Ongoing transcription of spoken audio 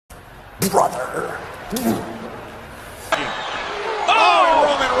brother. Oh,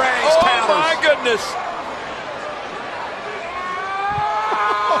 Roman Reigns counters. Oh, my goodness.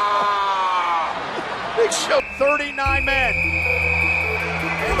 Big Show. 39 men.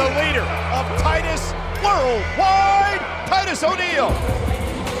 And the leader of Titus Worldwide, Titus O'Neil.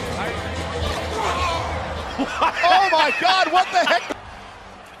 Oh my God, what the heck?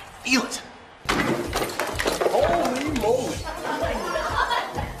 Feel it. Holy moly.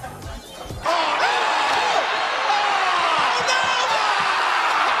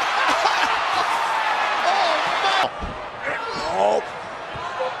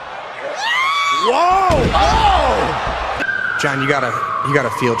 Whoa! Oh! John, you gotta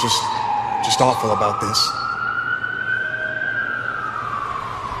feel just awful about this.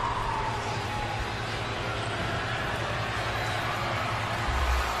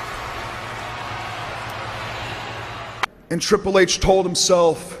 And Triple H told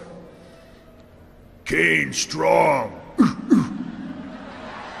himself, Kane strong.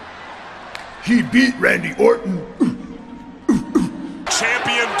 He beat Randy Orton.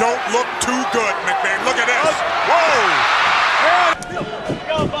 Champion don't look too good, McMahon. Look at this. Whoa!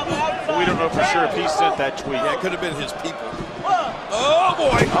 We don't know for sure if he sent that tweet. Yeah, it could have been his people. Oh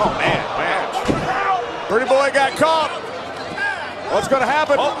boy! Oh man. Pretty boy got caught. What's going to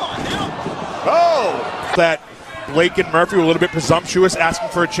happen? Oh! That Blake and Murphy were a little bit presumptuous, asking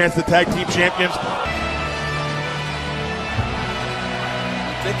for a chance to tag team champions. I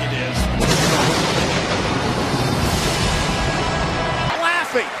think it is.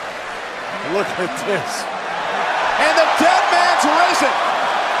 Laughing. Look at this. And the dead man's risen.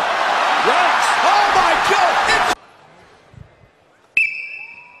 Yes. Oh my God.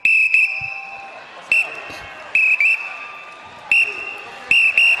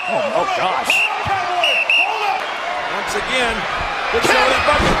 Oh gosh. Once again,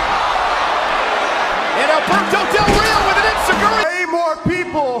 and Alberto Del Rio with an Enziguri. Way more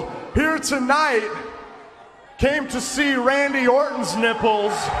people here tonight came to see Randy Orton's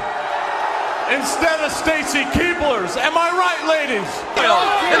nipples instead of Stacy Keibler's. Am I right, ladies?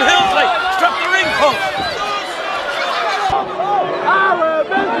 And Helmsley struck the ring post.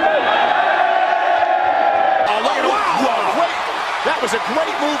 That was a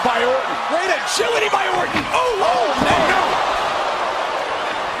great move by Orton. Great agility by Orton. Oh no!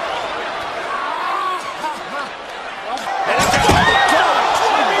 And it's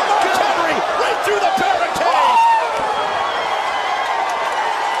Henry right through the barricade.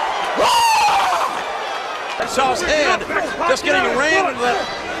 Saw his head just getting rammed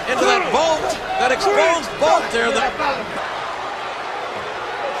into that vault, that exposed vault there.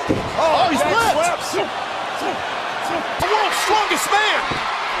 Oh, he's flipped. The world's strongest man.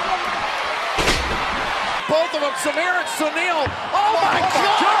 Both of them, Samir and Sunil. Oh my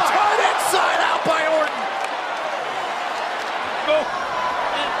God! Turned inside out by Orton.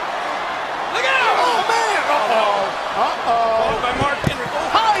 Look out! Oh man! By Mark Henry.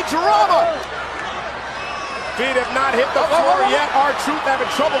 High drama. Feet have not hit the floor yet. R-Truth having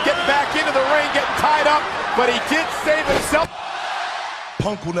trouble getting back into the ring, getting tied up, but he did save himself.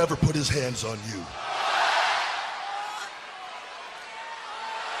 Punk will never put his hands on you.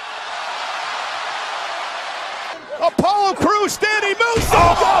 Apollo Crews standing moves.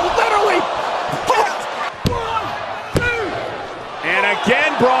 Oh, literally. And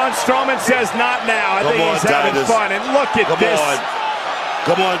again, Braun Strowman says not now. I think he's having fun. And look at this.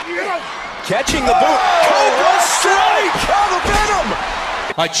 Come on. Catching the boot. Cobra strike. Oh, the Venom.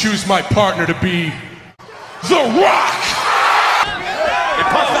 I choose my partner to be The Rock.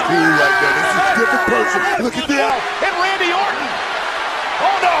 Right there. This is a different person. Look at that. And Randy Orton.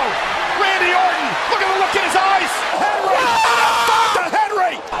 Oh no. Randy Orton. Look at the look in his eyes. Henry. To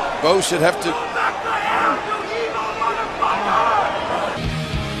Henry. Bo should have to.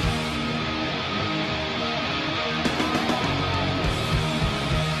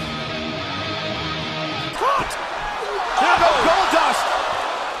 Here goes Goldust.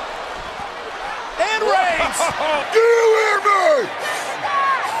 And Reigns. Do you hear me?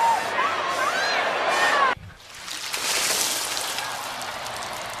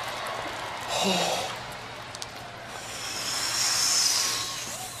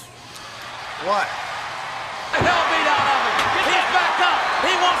 What? The hell beat out of him. He's back up.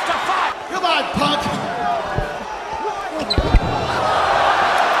 He wants to fight. Come on, punk.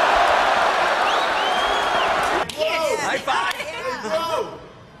 High five. Hey, bro.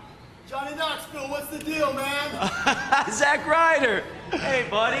 Johnny Knoxville, what's the deal, man? Zack Ryder. Hey,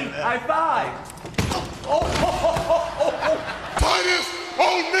 buddy. High five. Titus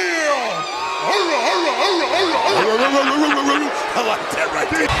O'Neil! I like that right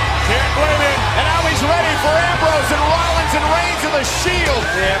there. Can't ready for Ambrose and Rollins and Reigns in the Shield.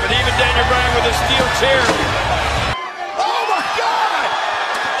 Yeah, but even Daniel Bryan with a steel chair. Oh my God!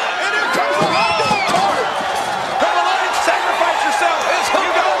 And here comes the Undertaker. Triple H, sacrifice yourself. It's who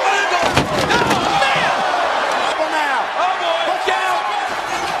got legal. Oh man! Now. Oh boy! Look out!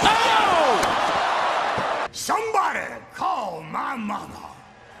 Oh! Somebody call my mama.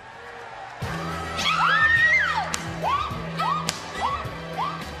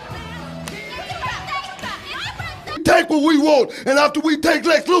 Take what we want, and after we take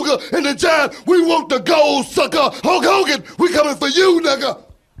Lex Luger and the Giant, we want the gold, sucker. Hulk Hogan, we coming for you, nigga.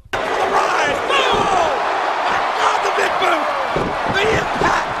 Right! Oh! The big boot! The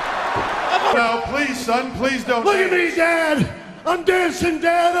impact! Now, please, son, please don't. Look at me, Dad. I'm dancing,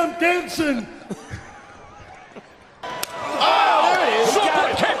 Dad. I'm dancing. Oh, there it is.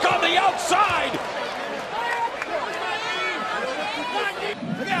 Super kick on the outside.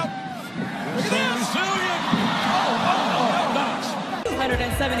 Look out. Look at this.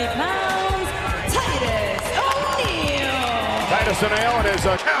 170 pounds, Titus O'Neil. Titus O'Neil and his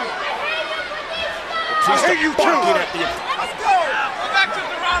count. I hate you too. Let's go. Go back to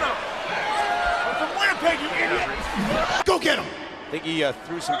Toronto. From Winnipeg, you idiot. Go get him. I think he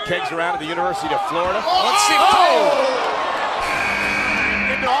threw some kegs around at the University of Florida. Let's see.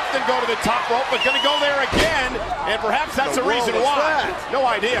 Didn't often go to the top rope, but going to go there again, and perhaps that's the reason why. No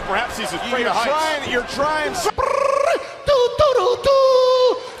idea. Perhaps he's afraid of heights. You're trying.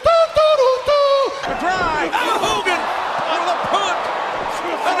 Drive. Hogan. Another punt.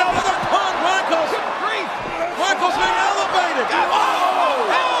 Another punt. Michael's been elevated.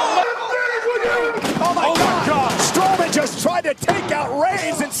 Oh my God! Strowman just tried to take out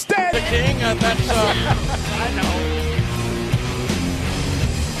Reigns instead. The King. That's. I know.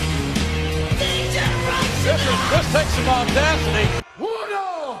 This takes some audacity.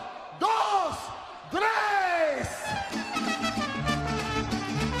 Uno, dos, tres.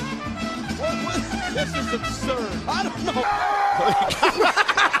 This is absurd. I don't know.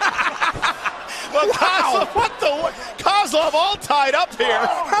 Well, wow. What the? Kozlov all tied up here.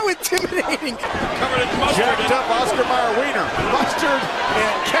 How intimidating. Covered in mustard. Jacked up Oscar Mayer Wiener. Mustard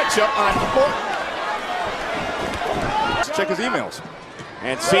and ketchup on fork. Let's check his emails.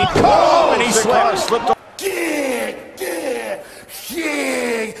 And see. Oh, and he slipped off.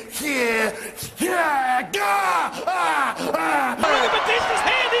 Batista's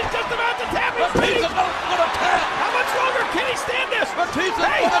hand, he's just about to tap his feet. Gonna tap. How much longer can he stand this? Batista's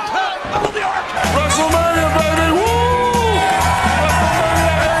gonna tap. Oh, the arc. WrestleMania, baby. Woo!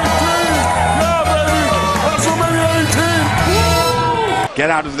 WrestleMania 18. Woo! Get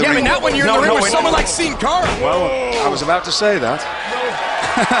out of the ring. I mean, not when you're in the ring with someone like Sin Cara. Well, I was about to say that.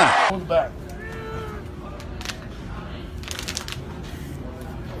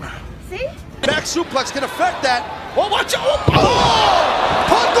 See? Back suplex can affect that. Well, watch out.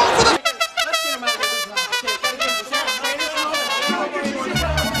 Punt going for the. Let's get him out of this one.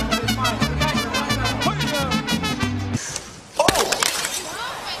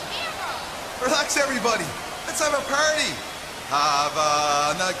 Relax, everybody. Let's have a party.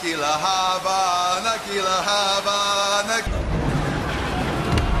 Hava Nakila, Hava Nakila, Hava Nakila.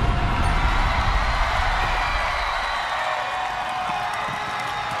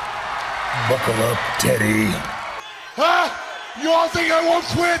 Buckle up, Teddy. Huh? You all think I won't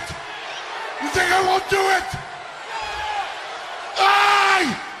quit? You think I won't do it?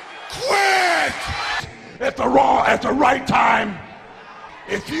 I quit! At the right time,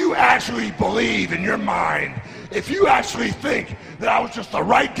 if you actually believe in your mind, if you actually think that I was just the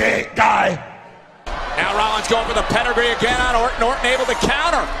right guy. Now Rollins going for the pedigree again on Orton. Orton able to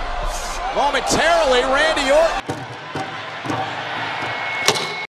counter. Momentarily, Randy Orton.